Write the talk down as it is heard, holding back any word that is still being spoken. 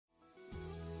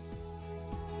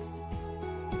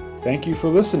Thank you for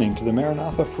listening to the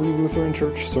Maranatha Free Lutheran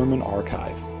Church Sermon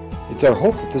Archive. It's our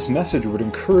hope that this message would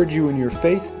encourage you in your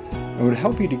faith and would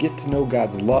help you to get to know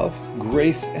God's love,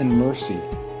 grace, and mercy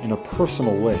in a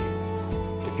personal way.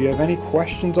 If you have any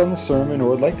questions on the sermon or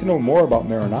would like to know more about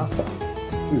Maranatha,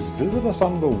 please visit us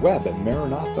on the web at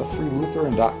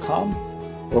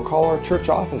maranathafreelutheran.com or call our church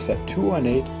office at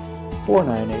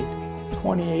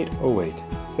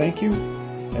 218-498-2808. Thank you,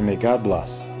 and may God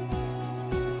bless.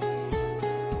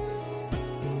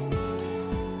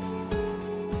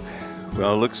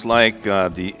 Well, it looks like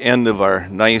the end of our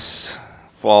nice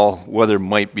fall weather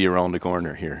might be around the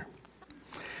corner here.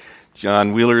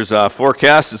 John Wheeler's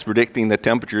forecast is predicting the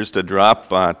temperatures to drop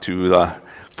to the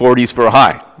 40s for a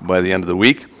high by the end of the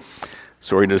week.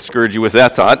 Sorry to discourage you with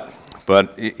that thought,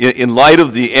 but in light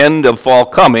of the end of fall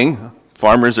coming,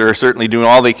 farmers are certainly doing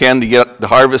all they can to get the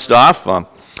harvest off.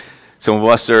 Some of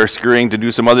us are scurrying to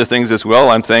do some other things as well.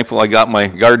 I'm thankful I got my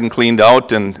garden cleaned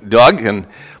out and dug, and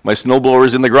my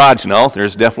snowblower's in the garage now.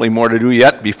 There's definitely more to do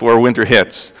yet before winter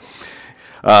hits.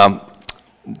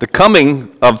 The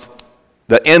coming of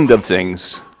the end of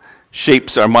things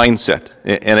shapes our mindset,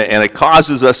 and it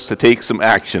causes us to take some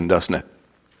action, doesn't it?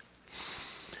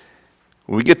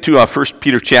 When we get to 1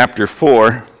 Peter chapter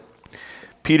 4,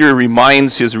 Peter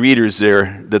reminds his readers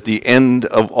there that the end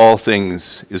of all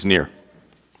things is near.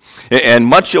 And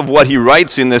much of what he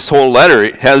writes in this whole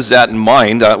letter has that in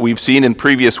mind. We've seen in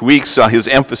previous weeks his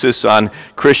emphasis on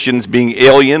Christians being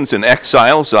aliens and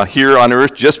exiles here on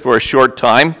earth just for a short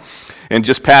time and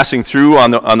just passing through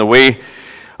on the way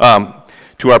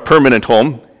to our permanent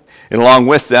home. And along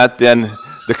with that, then,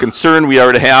 the concern we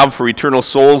are to have for eternal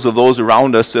souls of those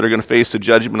around us that are going to face the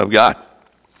judgment of God.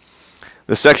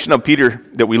 The section of Peter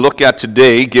that we look at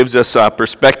today gives us a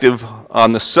perspective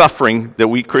on the suffering that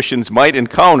we Christians might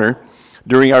encounter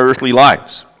during our earthly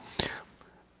lives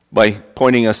by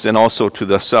pointing us then also to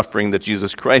the suffering that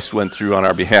Jesus Christ went through on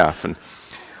our behalf. And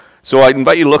so I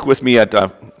invite you to look with me at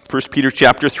 1 Peter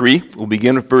chapter 3. We'll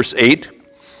begin with verse 8.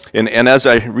 And as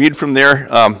I read from there,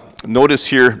 notice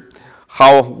here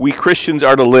how we Christians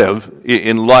are to live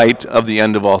in light of the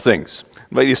end of all things. I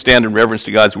invite you to stand in reverence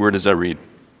to God's word as I read.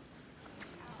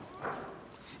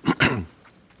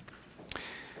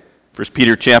 1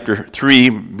 Peter chapter 3,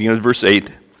 beginning with verse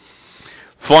 8.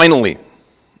 Finally,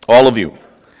 all of you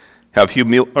have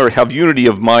unity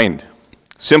of mind,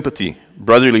 sympathy,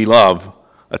 brotherly love,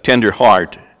 a tender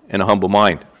heart, and a humble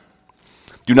mind.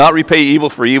 Do not repay evil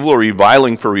for evil or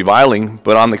reviling for reviling,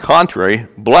 but on the contrary,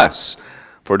 bless.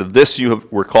 For to this you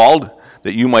were called,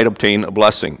 that you might obtain a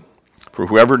blessing. For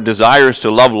whoever desires to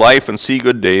love life and see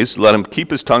good days, let him keep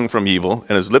his tongue from evil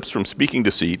and his lips from speaking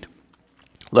deceit.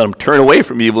 Let him turn away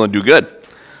from evil and do good.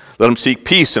 Let him seek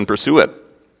peace and pursue it.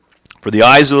 For the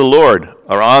eyes of the Lord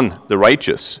are on the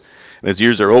righteous, and his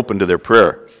ears are open to their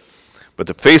prayer. But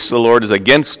the face of the Lord is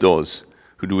against those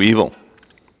who do evil.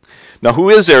 Now who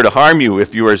is there to harm you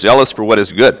if you are zealous for what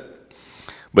is good?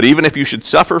 But even if you should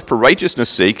suffer for righteousness'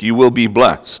 sake, you will be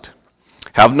blessed.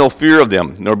 Have no fear of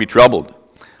them, nor be troubled.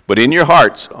 But in your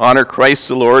hearts, honor Christ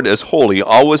the Lord as holy,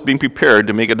 always being prepared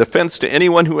to make a defense to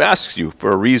anyone who asks you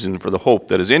for a reason for the hope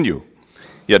that is in you.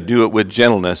 Yet do it with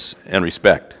gentleness and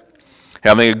respect,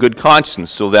 having a good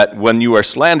conscience, so that when you are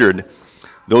slandered,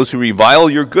 those who revile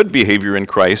your good behavior in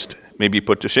Christ may be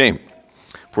put to shame.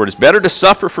 For it is better to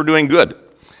suffer for doing good,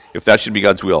 if that should be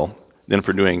God's will, than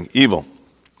for doing evil.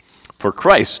 For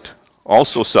Christ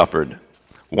also suffered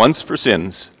once for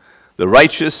sins, the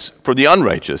righteous for the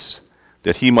unrighteous,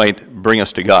 that he might bring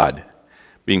us to God,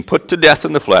 being put to death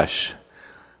in the flesh,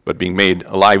 but being made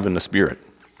alive in the Spirit.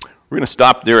 We're going to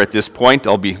stop there at this point.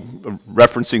 I'll be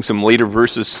referencing some later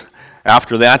verses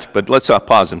after that, but let's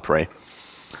pause and pray.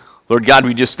 Lord God,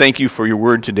 we just thank you for your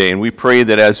word today, and we pray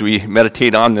that as we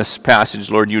meditate on this passage,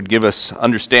 Lord, you'd give us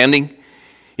understanding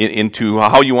into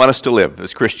how you want us to live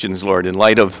as Christians, Lord, in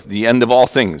light of the end of all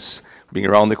things being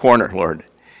around the corner, Lord.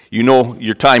 You know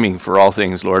your timing for all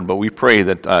things, Lord, but we pray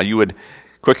that you would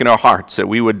quicken our hearts, that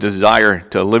we would desire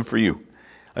to live for you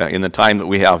in the time that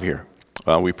we have here.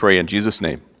 We pray in Jesus'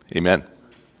 name. Amen.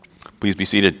 Please be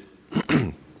seated.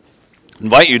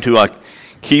 Invite you to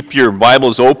keep your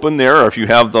Bibles open there, or if you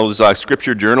have those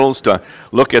scripture journals, to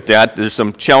look at that. There's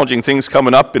some challenging things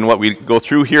coming up in what we go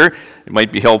through here. It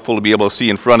might be helpful to be able to see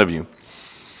in front of you.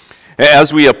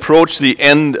 As we approach the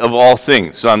end of all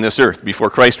things on this earth before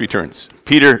Christ returns,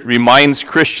 Peter reminds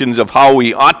Christians of how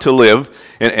we ought to live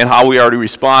and how we are to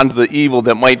respond to the evil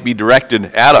that might be directed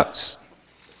at us.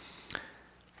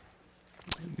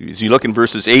 As you look in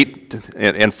verses 8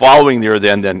 and following there,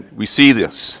 then we see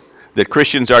this, that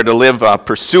Christians are to live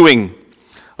pursuing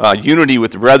unity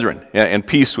with the brethren and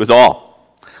peace with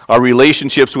all. our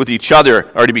relationships with each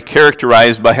other are to be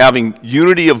characterized by having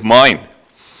unity of mind.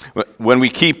 When we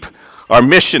keep our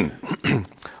mission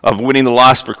of winning the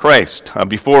lost for Christ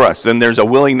before us, then there's a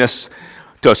willingness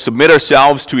to submit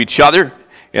ourselves to each other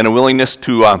and a willingness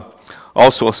to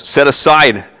also set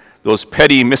aside those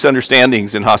petty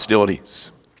misunderstandings and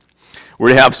hostilities.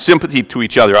 We're to have sympathy to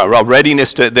each other, a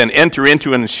readiness to then enter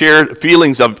into and share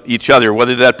feelings of each other,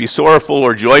 whether that be sorrowful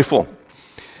or joyful.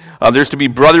 There's to be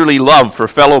brotherly love for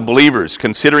fellow believers,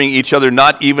 considering each other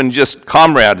not even just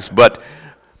comrades, but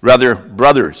rather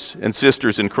brothers and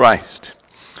sisters in Christ.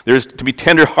 There's to be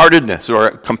tenderheartedness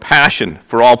or compassion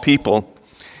for all people,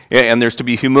 and there's to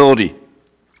be humility.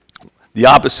 The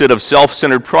opposite of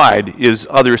self-centered pride is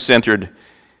other-centered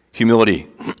humility.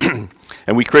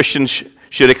 And we Christians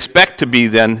should expect to be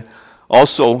then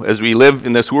also, as we live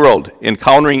in this world,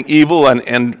 encountering evil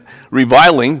and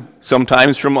reviling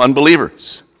sometimes from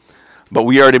unbelievers. But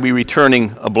we are to be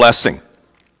returning a blessing.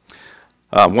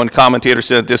 One commentator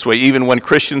said it this way: even when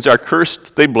Christians are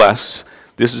cursed, they bless.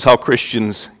 This is how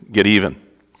Christians get even.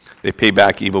 They pay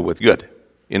back evil with good,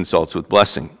 insults with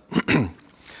blessing.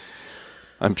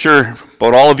 I'm sure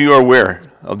about all of you are aware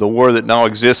of the war that now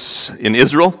exists in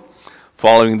Israel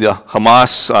following the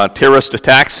Hamas terrorist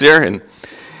attacks there. And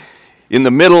in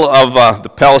the middle of the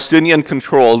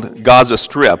Palestinian-controlled Gaza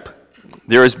Strip,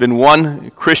 there has been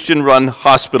one Christian-run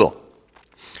hospital.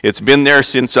 It's been there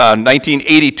since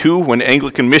 1982, when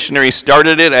Anglican missionaries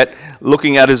started it,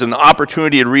 looking at it as an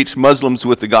opportunity to reach Muslims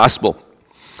with the gospel.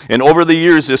 And over the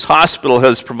years, this hospital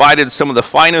has provided some of the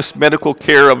finest medical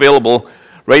care available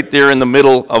right there in the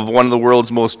middle of one of the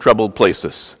world's most troubled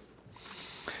places.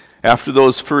 After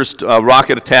those first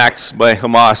rocket attacks by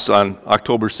Hamas on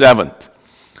October 7th,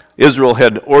 Israel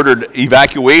had ordered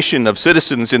evacuation of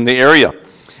citizens in the area,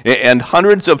 and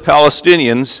hundreds of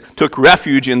Palestinians took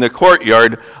refuge in the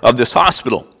courtyard of this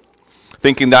hospital,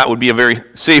 thinking that would be a very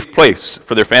safe place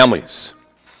for their families.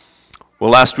 Well,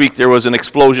 last week there was an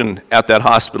explosion at that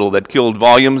hospital that killed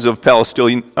volumes of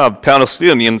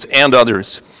Palestinians and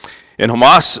others. And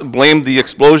Hamas blamed the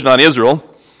explosion on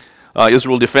Israel.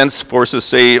 Israel Defense Forces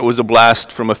say it was a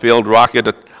blast from a failed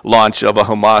rocket launch of a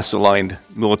Hamas-aligned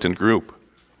militant group.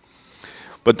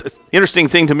 But the interesting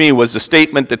thing to me was the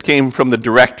statement that came from the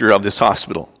director of this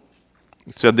hospital.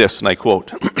 It said this, and I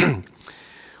quote,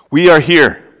 "We are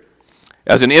here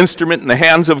as an instrument in the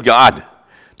hands of God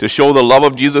to show the love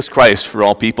of Jesus Christ for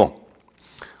all people.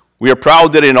 We are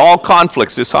proud that in all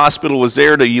conflicts, this hospital was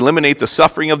there to eliminate the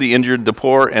suffering of the injured, the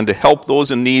poor, and to help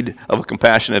those in need of a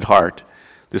compassionate heart.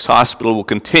 This hospital will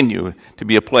continue to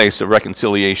be a place of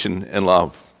reconciliation and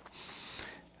love."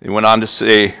 He went on to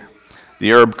say,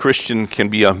 "The Arab Christian can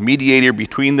be a mediator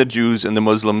between the Jews and the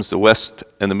Muslims, the West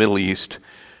and the Middle East.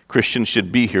 Christians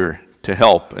should be here to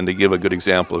help and to give a good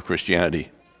example of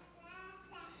Christianity."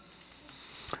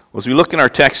 As we look in our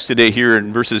text today here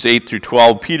in verses 8 through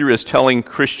 12, Peter is telling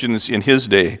Christians in his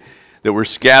day that were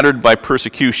scattered by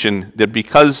persecution, that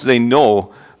because they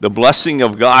know the blessing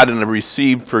of God and have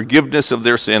received forgiveness of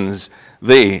their sins,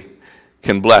 they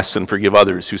can bless and forgive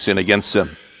others who sin against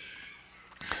them.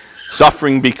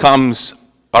 Suffering becomes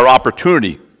our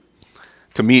opportunity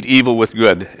to meet evil with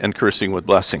good and cursing with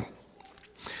blessing.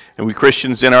 And we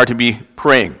Christians then are to be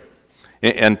praying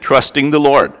and trusting the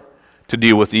Lord to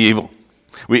deal with the evil.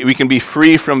 We can be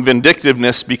free from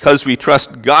vindictiveness because we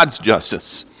trust God's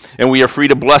justice. And we are free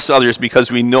to bless others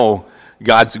because we know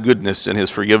God's goodness and his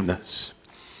forgiveness.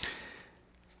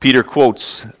 Peter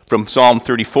quotes from Psalm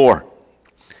 34.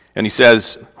 And he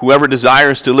says, "Whoever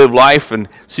desires to live life and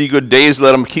see good days,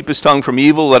 let him keep his tongue from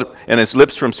evil and his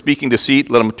lips from speaking deceit.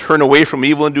 Let him turn away from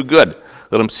evil and do good.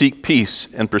 Let him seek peace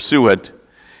and pursue it."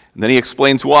 And then he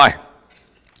explains why.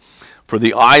 "For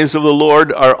the eyes of the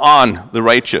Lord are on the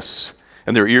righteous,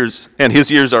 and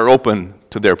his ears are open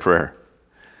to their prayer.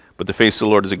 But the face of the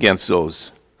Lord is against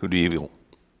those who do evil."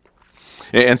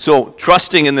 And so,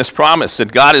 trusting in this promise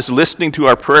that God is listening to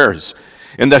our prayers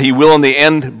and that he will in the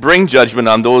end bring judgment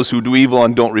on those who do evil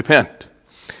and don't repent.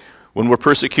 When we're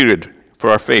persecuted for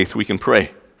our faith, we can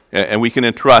pray and we can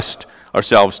entrust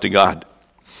ourselves to God.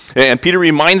 And Peter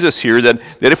reminds us here that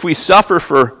if we suffer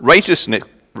for righteousness'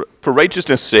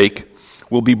 sake,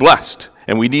 we'll be blessed.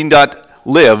 And we need not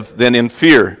live then in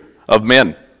fear of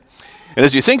men. And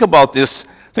as you think about this,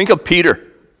 think of Peter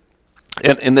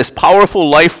and this powerful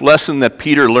life lesson that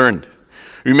Peter learned.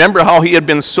 Remember how he had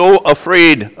been so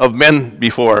afraid of men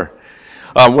before.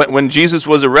 When Jesus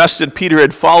was arrested, Peter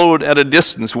had followed at a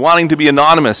distance, wanting to be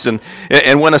anonymous. And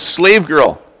when a slave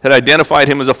girl had identified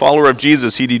him as a follower of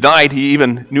Jesus, he denied he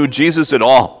even knew Jesus at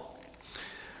all.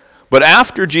 But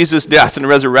after Jesus' death and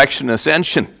resurrection and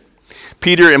ascension,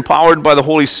 Peter, empowered by the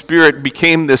Holy Spirit,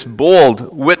 became this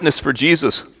bold witness for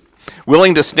Jesus,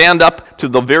 willing to stand up to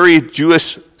the very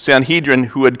Jewish Sanhedrin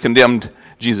who had condemned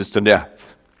Jesus to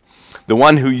death. The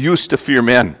one who used to fear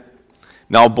men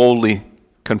now boldly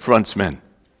confronts men.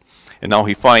 And now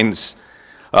he finds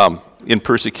in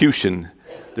persecution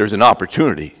there's an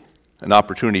opportunity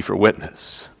for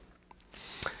witness.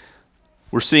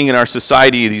 We're seeing in our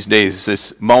society these days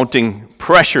this mounting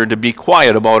pressure to be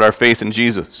quiet about our faith in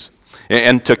Jesus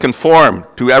and to conform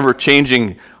to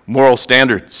ever-changing moral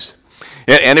standards.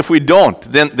 And if we don't,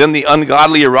 then the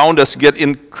ungodly around us get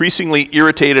increasingly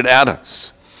irritated at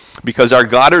us because our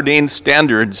God-ordained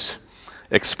standards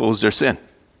expose their sin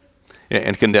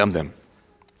and condemn them.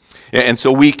 And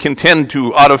so we contend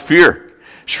to, out of fear,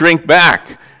 shrink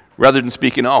back rather than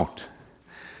speaking out.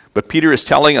 But Peter is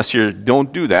telling us here,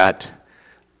 don't do that.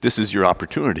 This is your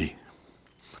opportunity.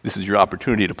 This is your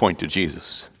opportunity to point to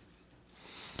Jesus.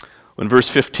 In verse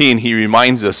 15, he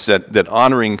reminds us that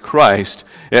honoring Christ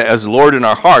as Lord in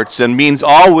our hearts then means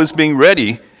always being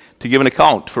ready to give an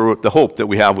account for the hope that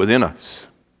we have within us.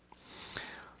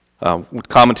 One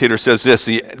commentator says this,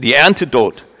 the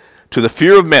antidote to the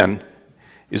fear of men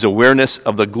is awareness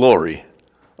of the glory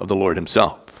of the Lord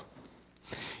himself.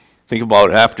 Think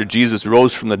about it. After Jesus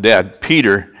rose from the dead,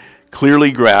 Peter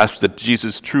clearly grasped that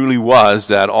Jesus truly was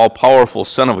that all-powerful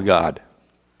Son of God.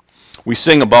 We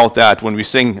sing about that when we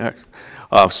sing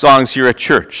songs here at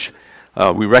church.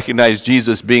 We recognize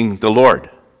Jesus being the Lord.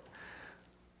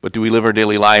 But do we live our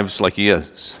daily lives like he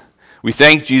is? We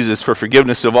thank Jesus for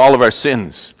forgiveness of all of our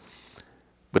sins.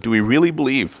 But do we really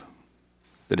believe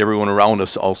that everyone around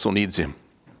us also needs him?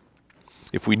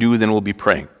 If we do, then we'll be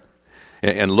praying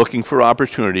and looking for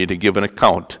opportunity to give an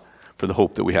account for the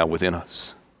hope that we have within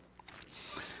us.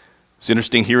 It's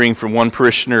interesting hearing from one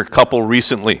parishioner couple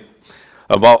recently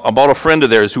about a friend of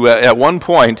theirs who at one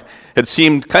point had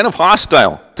seemed kind of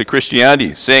hostile to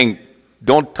Christianity, saying,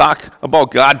 "Don't talk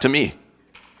about God to me,"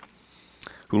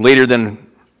 who later then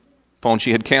found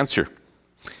she had cancer.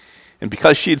 And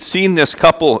because she had seen this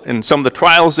couple and some of the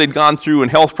trials they'd gone through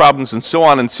and health problems and so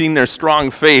on and seen their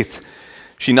strong faith,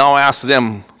 she now asked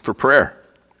them for prayer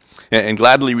and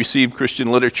gladly received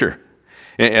Christian literature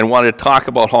and wanted to talk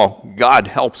about how God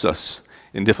helps us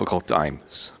in difficult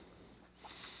times.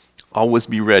 Always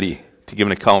be ready to give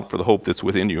an account for the hope that's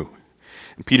within you.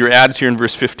 And Peter adds here in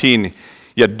verse 15,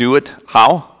 yet do it,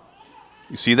 how?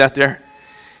 You see that there?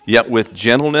 Yet with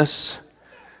gentleness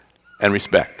and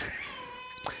respect.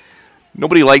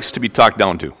 Nobody likes to be talked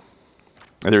down to.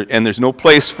 And there's no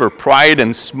place for pride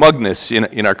and smugness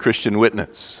in our Christian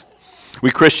witness.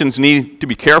 We Christians need to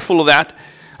be careful of that.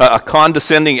 A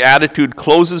condescending attitude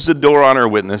closes the door on our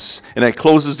witness, and it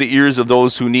closes the ears of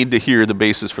those who need to hear the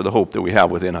basis for the hope that we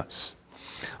have within us.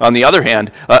 On the other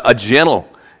hand, a gentle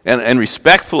and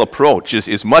respectful approach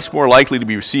is much more likely to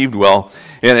be received well,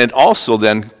 and it also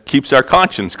then keeps our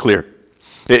conscience clear.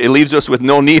 It leaves us with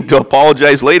no need to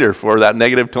apologize later for that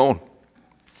negative tone.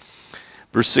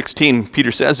 Verse 16,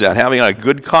 Peter says that, having a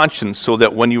good conscience, so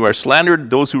that when you are slandered,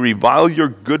 those who revile your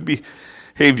good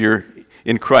behavior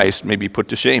in Christ may be put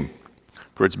to shame.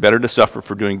 For it's better to suffer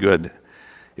for doing good,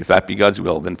 if that be God's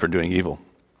will, than for doing evil.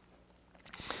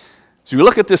 So we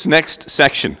look at this next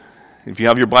section. If you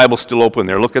have your Bible still open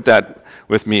there, look at that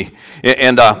with me.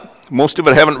 And most of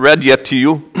it I haven't read yet to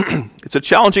you. It's a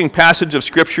challenging passage of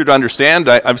Scripture to understand.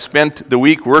 I've spent the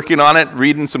week working on it,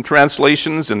 reading some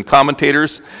translations and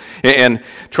commentators, and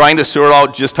trying to sort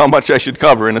out just how much I should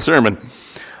cover in a sermon.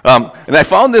 And I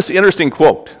found this interesting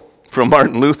quote from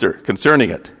Martin Luther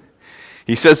concerning it.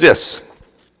 He says this,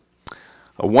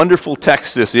 "A wonderful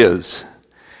text this is,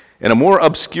 and a more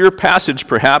obscure passage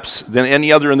perhaps than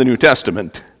any other in the New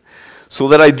Testament, so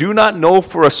that I do not know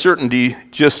for a certainty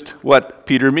just what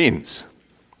Peter means."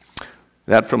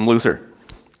 That from Luther.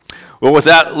 Well, with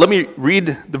that, let me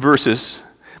read the verses,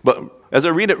 but as I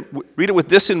read it with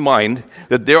this in mind,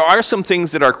 that there are some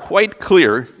things that are quite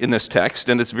clear in this text,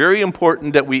 and it's very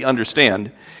important that we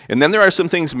understand. And then there are some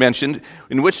things mentioned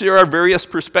in which there are various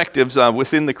perspectives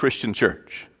within the Christian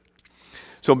church.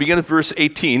 So begin with verse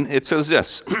 18. It says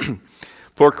this,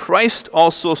 "For Christ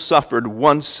also suffered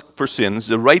once for sins,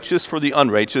 the righteous for the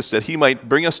unrighteous, that he might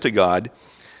bring us to God,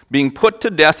 being put to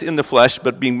death in the flesh,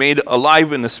 but being made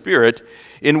alive in the Spirit,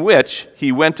 in which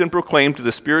he went and proclaimed to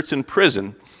the spirits in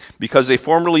prison, because they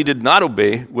formerly did not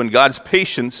obey, when God's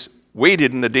patience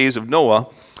waited in the days of Noah,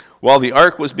 while the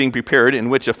ark was being prepared, in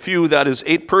which a few, that is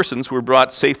 8 persons, were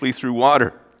brought safely through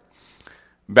water.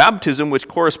 Baptism, which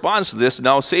corresponds to this,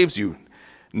 now saves you,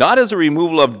 not as a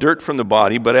removal of dirt from the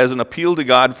body, but as an appeal to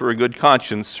God for a good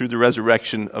conscience through the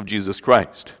resurrection of Jesus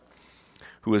Christ,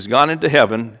 who has gone into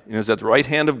heaven and is at the right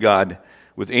hand of God,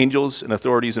 with angels and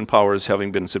authorities and powers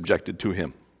having been subjected to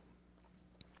him.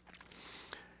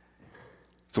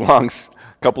 It's a long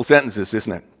couple sentences,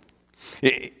 isn't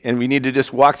it? And we need to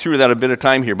just walk through that a bit of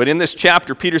time here. But in this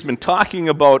chapter, Peter's been talking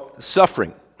about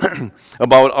suffering,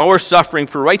 about our suffering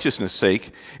for righteousness'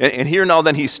 sake. And here now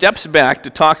then he steps back to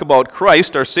talk about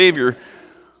Christ, our Savior,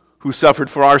 who suffered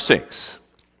for our sakes.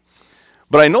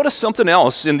 But I noticed something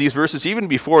else in these verses even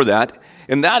before that,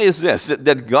 and that is this,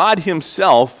 that God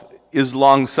himself is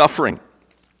long-suffering.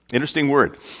 Interesting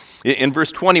word. In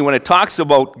verse 20, when it talks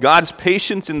about God's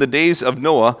patience in the days of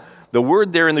Noah, the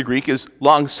word there in the Greek is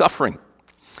long-suffering.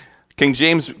 King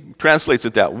James translates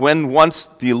it that, when once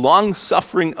the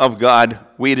long-suffering of God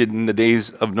waited in the days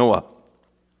of Noah.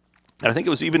 And I think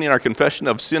it was even in our confession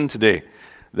of sin today,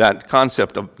 that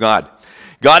concept of God.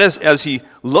 God, as he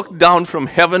looked down from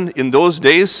heaven in those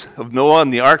days of Noah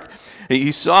and the ark,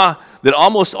 he saw that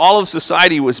almost all of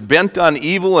society was bent on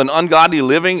evil and ungodly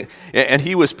living, and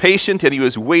he was patient and he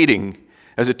was waiting,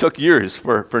 as it took years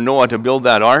for Noah to build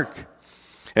that ark.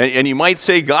 And you might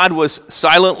say God was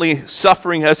silently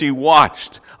suffering as he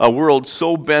watched a world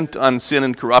so bent on sin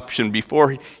and corruption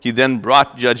before he then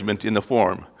brought judgment in the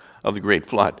form of the great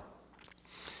flood.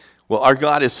 Well, our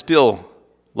God is still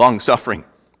long-suffering.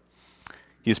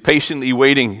 He is patiently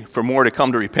waiting for more to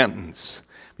come to repentance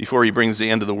before he brings the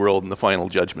end of the world in the final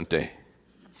judgment day.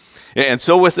 And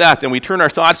so with that, then we turn our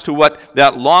thoughts to what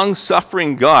that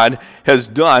long-suffering God has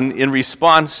done in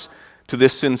response to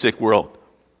this sin-sick world.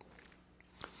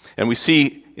 And we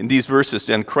see in these verses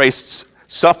then Christ's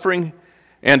suffering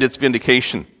and its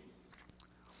vindication.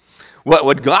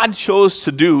 What God chose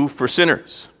to do for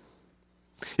sinners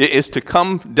is to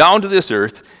come down to this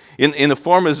earth in the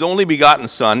form of his only begotten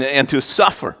Son and to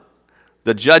suffer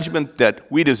the judgment that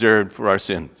we deserved for our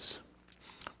sins.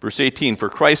 Verse 18, for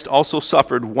Christ also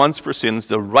suffered once for sins,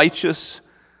 the righteous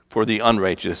for the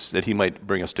unrighteous, that he might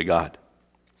bring us to God.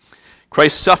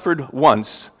 Christ suffered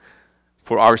once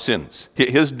for our sins.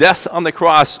 His death on the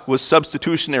cross was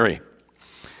substitutionary.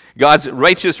 God's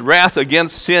righteous wrath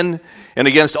against sin and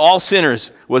against all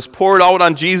sinners was poured out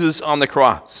on Jesus on the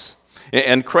cross.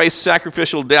 And Christ's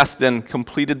sacrificial death then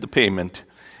completed the payment.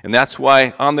 And that's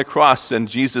why on the cross then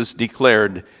Jesus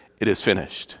declared, it is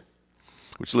finished,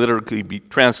 which literally be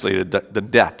translated, that the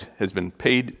debt has been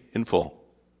paid in full.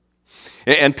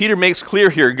 And Peter makes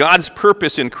clear here God's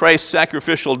purpose in Christ's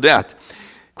sacrificial death.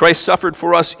 Christ suffered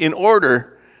for us in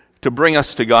order to bring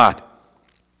us to God.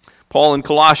 Paul in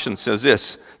Colossians says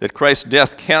this, that Christ's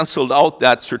death canceled out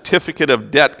that certificate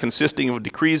of debt consisting of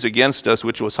decrees against us,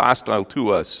 which was hostile to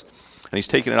us. And he's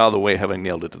taken it out of the way, having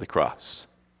nailed it to the cross.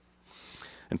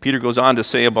 And Peter goes on to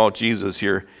say about Jesus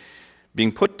here,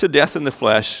 being put to death in the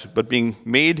flesh, but being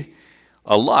made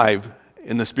alive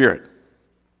in the Spirit.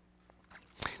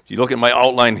 If you look at my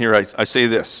outline here, I say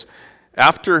this.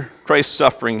 After Christ's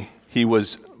suffering, he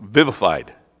was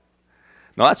vivified.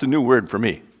 Now that's a new word for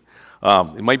me.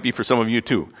 It might be for some of you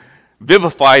too.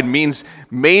 Vivified means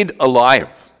made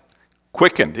alive,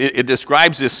 quickened. It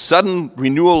describes this sudden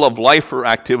renewal of life or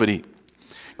activity.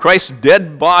 Christ's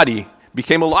dead body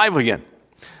became alive again.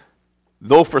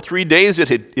 Though for 3 days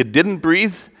it didn't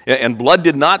breathe and blood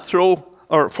did not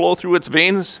flow through its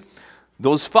veins,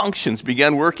 those functions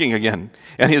began working again.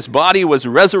 And his body was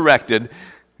resurrected,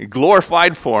 in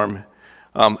glorified form,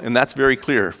 and that's very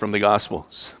clear from the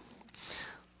Gospels.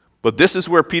 But this is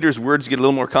where Peter's words get a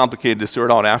little more complicated to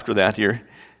sort out after that here,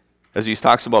 as he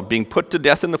talks about being put to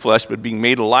death in the flesh, but being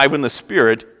made alive in the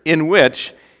Spirit, in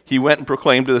which he went and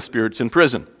proclaimed to the spirits in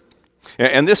prison.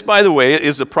 And this, by the way,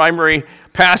 is the primary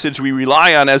passage we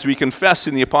rely on as we confess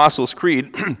in the Apostles'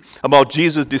 Creed about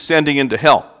Jesus descending into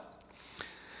hell.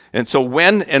 And so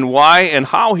when and why and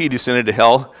how he descended to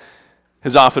hell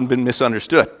has often been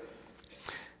misunderstood.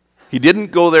 He didn't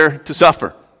go there to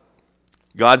suffer.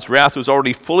 God's wrath was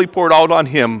already fully poured out on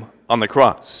him on the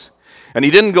cross. And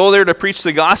he didn't go there to preach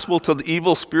the gospel to the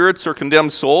evil spirits or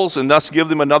condemned souls and thus give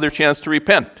them another chance to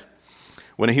repent.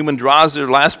 When a human draws their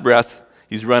last breath,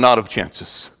 he's run out of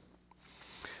chances.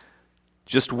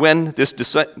 Just when this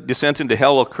descent into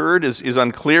hell occurred is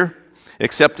unclear,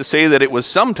 except to say that it was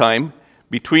sometime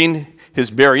between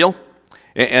his burial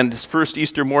and his first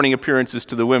Easter morning appearances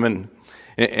to the women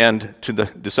and to the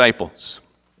disciples.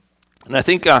 And I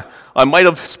think I might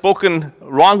have spoken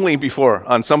wrongly before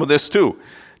on some of this too,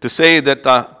 to say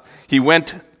that he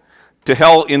went to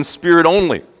hell in spirit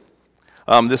only.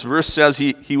 This verse says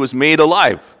he was made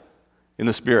alive in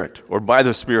the Spirit, or by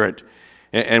the Spirit,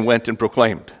 and went and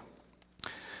proclaimed.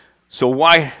 So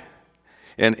why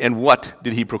and what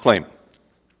did he proclaim?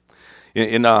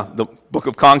 In the Book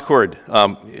of Concord,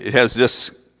 it has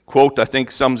this quote, I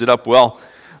think sums it up well.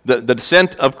 The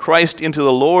descent of Christ into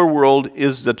the lower world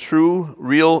is the true,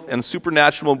 real, and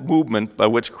supernatural movement by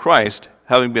which Christ,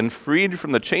 having been freed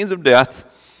from the chains of death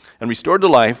and restored to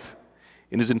life,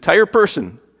 in his entire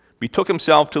person, betook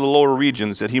himself to the lower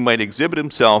regions that he might exhibit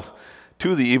himself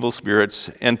to the evil spirits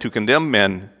and to condemn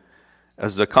men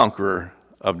as the conqueror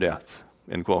of death.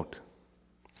 End quote.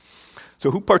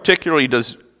 So who particularly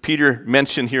does Peter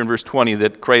mention here in verse 20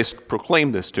 that Christ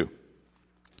proclaimed this to?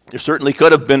 There certainly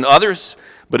could have been others,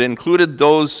 but it included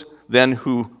those then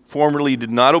who formerly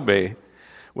did not obey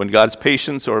when God's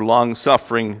patience or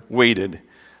long-suffering waited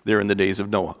there in the days of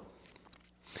Noah.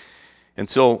 And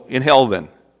so in hell then,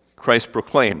 Christ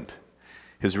proclaimed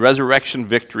his resurrection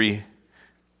victory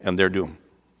and their doom.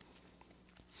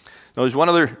 Now there's one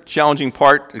other challenging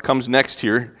part that comes next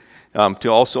here to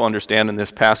also understand in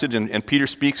this passage, and Peter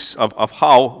speaks of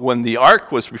how when the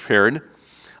ark was prepared,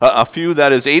 a few,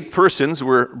 that is 8 persons,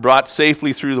 were brought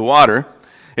safely through the water.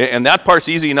 And that part's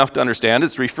easy enough to understand.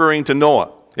 It's referring to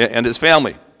Noah and his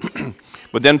family.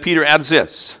 But then Peter adds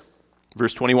this,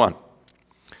 verse 21.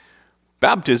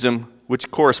 Baptism, which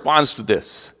corresponds to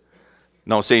this,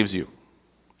 now saves you.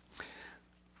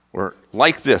 Or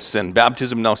like this, and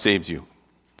baptism now saves you.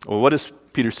 Well, what is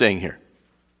Peter saying here?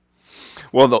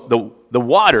 Well, the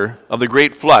water of the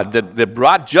great flood that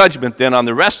brought judgment then on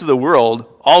the rest of the world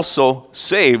also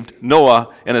saved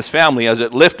Noah and his family as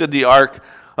it lifted the ark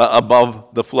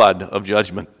above the flood of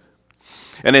judgment.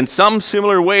 And in some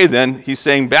similar way then, he's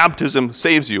saying baptism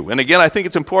saves you. And again, I think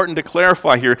it's important to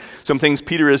clarify here some things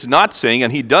Peter is not saying,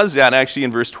 and he does that actually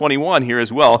in verse 21 here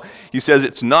as well. He says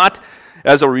it's not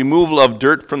as a removal of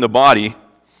dirt from the body,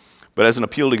 but as an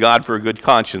appeal to God for a good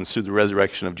conscience through the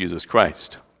resurrection of Jesus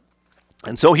Christ.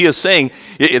 And so he is saying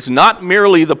it's not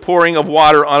merely the pouring of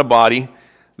water on a body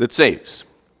that saves.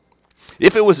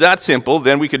 If it was that simple,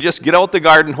 then we could just get out the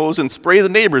garden hose and spray the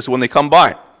neighbors when they come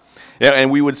by,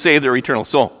 and we would save their eternal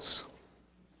souls.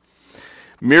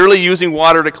 Merely using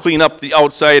water to clean up the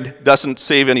outside doesn't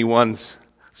save anyone's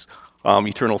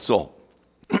eternal soul.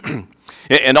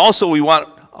 And also we want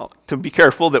to be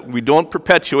careful that we don't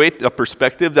perpetuate a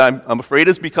perspective that I'm afraid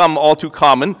has become all too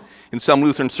common in some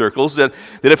Lutheran circles, that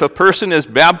if a person is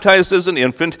baptized as an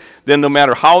infant, then no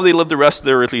matter how they live the rest of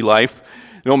their earthly life,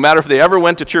 no matter if they ever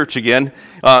went to church again,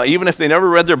 even if they never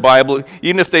read their Bible,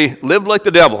 even if they lived like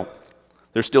the devil,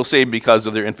 they're still saved because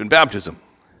of their infant baptism.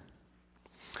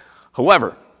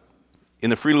 However, in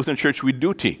the Free Lutheran Church, we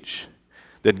do teach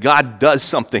that God does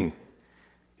something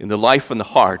in the life and the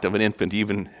heart of an infant,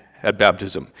 even at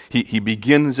baptism. He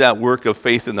begins that work of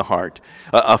faith in the heart,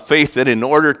 a faith that in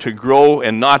order to grow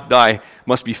and not die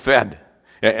must be fed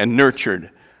and nurtured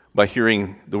by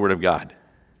hearing the Word of God.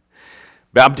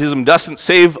 Baptism doesn't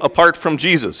save apart from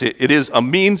Jesus. It is a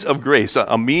means of grace,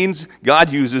 a means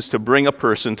God uses to bring a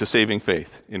person to saving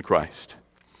faith in Christ.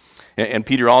 And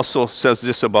Peter also says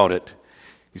this about it.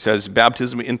 He says,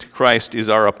 baptism into Christ is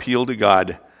our appeal to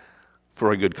God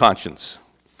for a good conscience.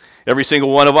 Every single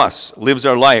one of us lives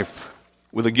our life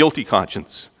with a guilty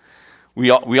conscience. We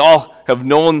all have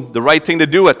known the right thing to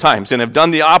do at times and have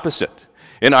done the opposite.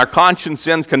 And our conscience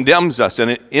then condemns us.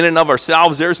 And in and of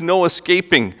ourselves, there's no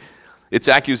escaping its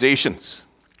accusations.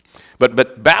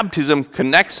 But baptism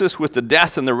connects us with the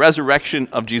death and the resurrection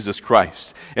of Jesus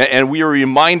Christ. And we are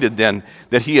reminded then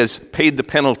that he has paid the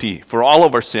penalty for all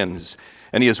of our sins.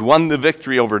 And he has won the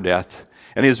victory over death.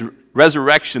 And his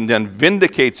resurrection then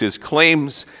vindicates his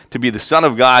claims to be the Son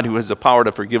of God who has the power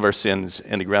to forgive our sins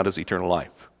and to grant us eternal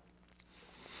life.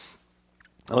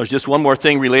 Now, there's just one more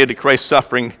thing related to Christ's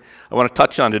suffering I want to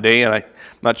touch on today, and I'm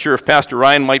not sure if Pastor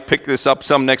Ryan might pick this up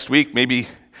some next week. Maybe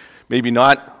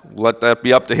not. Let that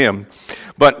be up to him.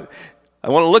 But I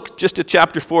want to look just at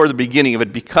chapter 4, the beginning of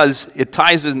it, because it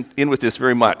ties in with this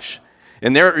very much.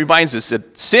 And there it reminds us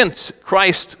that since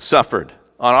Christ suffered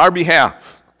on our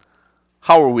behalf,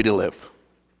 how are we to live?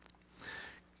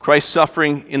 Christ's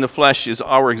suffering in the flesh is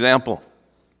our example.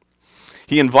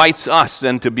 He invites us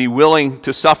then to be willing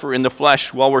to suffer in the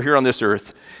flesh while we're here on this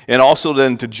earth, and also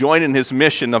then to join in his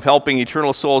mission of helping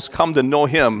eternal souls come to know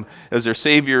him as their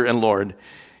Savior and Lord,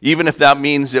 even if that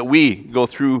means that we go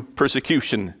through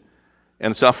persecution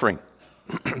and suffering.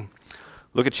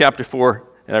 Look at chapter 4,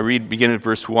 and I read beginning at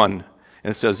verse 1,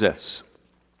 and it says this.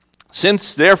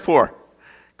 Since, therefore,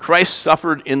 Christ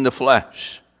suffered in the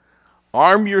flesh,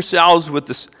 arm yourselves with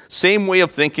the same way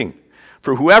of thinking.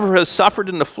 For whoever has suffered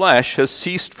in the flesh has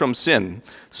ceased from sin,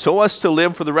 so as to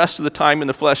live for the rest of the time in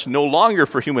the flesh no longer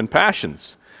for human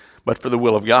passions, but for the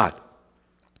will of God.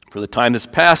 For the time that's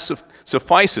past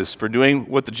suffices for doing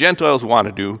what the Gentiles want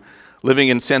to do, living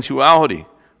in sensuality,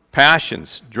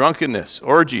 passions, drunkenness,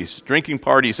 orgies, drinking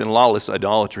parties, and lawless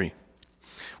idolatry.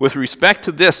 With respect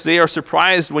to this, they are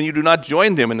surprised when you do not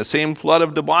join them in the same flood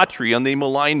of debauchery, and they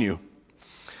malign you.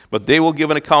 But they will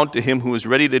give an account to him who is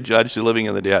ready to judge the living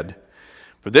and the dead.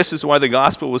 For this is why the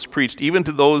gospel was preached even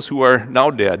to those who are now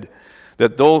dead,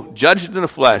 that though judged in the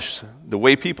flesh, the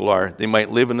way people are, they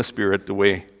might live in the spirit the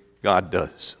way God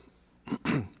does.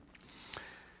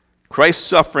 Christ's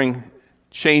suffering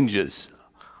changes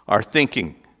our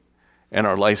thinking and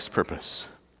our life's purpose.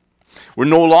 We're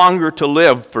no longer to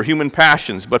live for human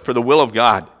passions, but for the will of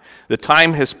God. The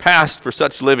time has passed for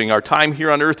such living. Our time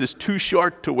here on earth is too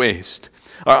short to waste.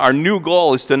 Our new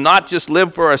goal is to not just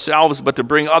live for ourselves, but to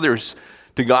bring others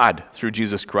to God through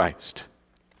Jesus Christ.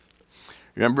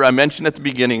 Remember, I mentioned at the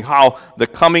beginning how the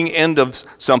coming end of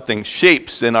something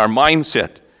shapes in our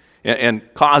mindset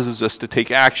and causes us to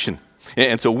take action.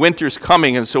 And so winter's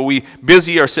coming, and so we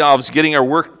busy ourselves getting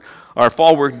our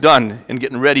fall work done and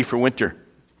getting ready for winter.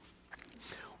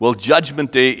 Well,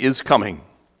 Judgment Day is coming,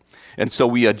 and so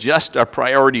we adjust our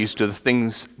priorities to the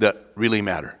things that really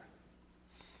matter.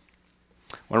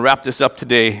 I want to wrap this up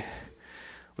today.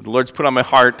 The Lord's put on my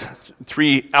heart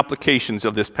 3 applications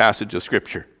of this passage of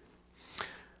Scripture.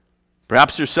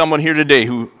 Perhaps there's someone here today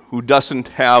who doesn't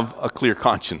have a clear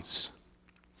conscience.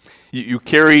 You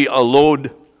carry a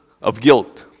load of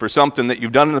guilt for something that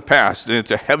you've done in the past, and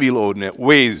it's a heavy load, and it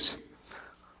weighs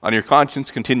on your conscience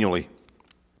continually.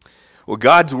 Well,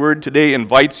 God's Word today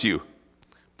invites you,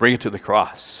 bring it to the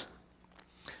cross.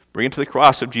 Bring it to the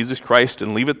cross of Jesus Christ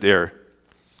and leave it there,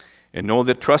 and know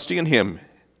that trusting in Him,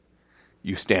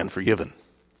 you stand forgiven.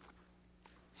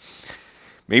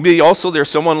 Maybe also there's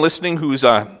someone listening who's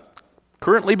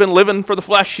currently been living for the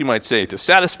flesh, you might say, to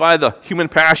satisfy the human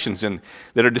passions and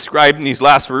that are described in these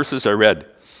last verses I read.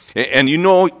 And you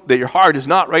know that your heart is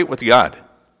not right with God.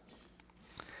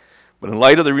 But in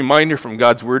light of the reminder from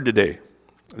God's Word today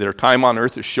that our time on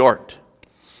earth is short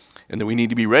and that we need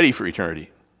to be ready for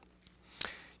eternity,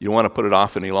 you don't want to put it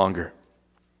off any longer.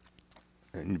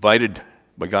 Invited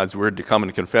by God's Word to come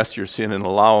and confess your sin and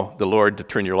allow the Lord to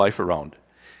turn your life around.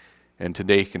 And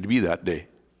today can be that day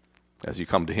as you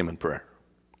come to Him in prayer.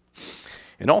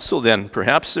 And also then,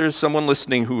 perhaps there's someone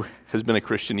listening who has been a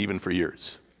Christian even for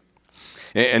years.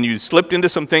 And you slipped into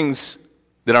some things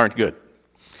that aren't good.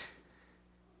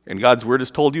 And God's Word has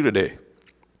told you today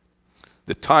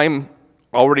the time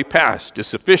already passed is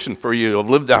sufficient for you to have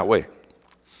lived that way.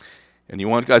 And you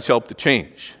want God's help to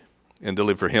change and to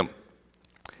live for Him.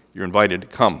 You're invited to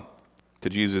come to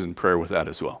Jesus in prayer with that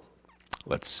as well.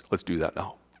 Let's do that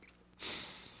now.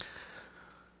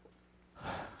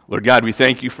 Lord God, we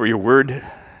thank you for your word.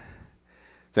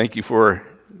 Thank you for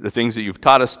the things that you've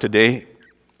taught us today.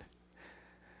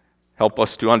 Help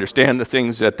us to understand the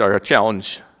things that are a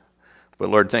challenge. But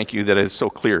Lord, thank you that it is so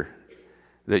clear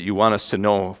that you want us to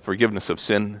know forgiveness of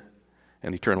sin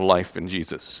and eternal life in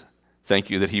Jesus. Thank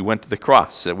you that he went to the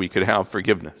cross that we could have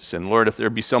forgiveness. And Lord, if there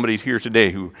be somebody here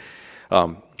today who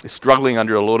is struggling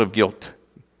under a load of guilt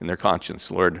in their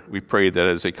conscience, Lord, we pray that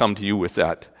as they come to you with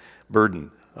that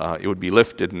burden, it would be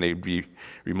lifted and they'd be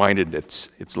reminded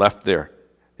it's left there.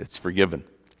 It's forgiven.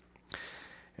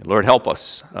 And Lord, help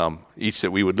us each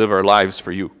that we would live our lives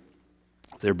for you.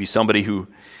 If there be somebody who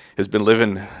has been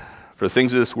living for the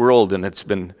things of this world and it's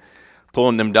been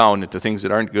pulling them down into things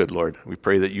that aren't good, Lord, we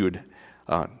pray that you would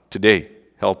today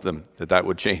help them, that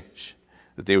would change,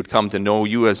 that they would come to know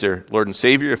you as their Lord and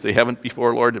Savior if they haven't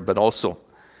before, Lord, but also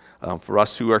for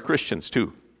us who are Christians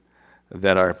too,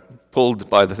 that are pulled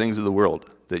by the things of the world,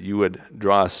 that you would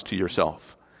draw us to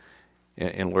yourself.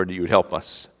 And Lord, you would help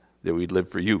us, that we'd live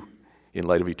for you in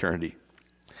light of eternity.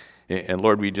 And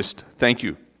Lord, we just thank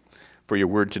you for your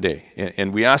word today.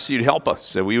 And we ask you to help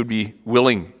us, that we would be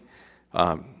willing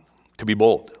to be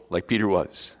bold, like Peter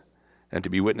was, and to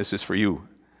be witnesses for you,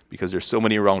 because there's so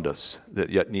many around us that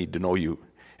yet need to know you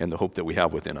and the hope that we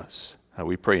have within us.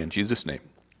 We pray in Jesus' name.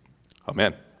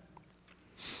 Amen.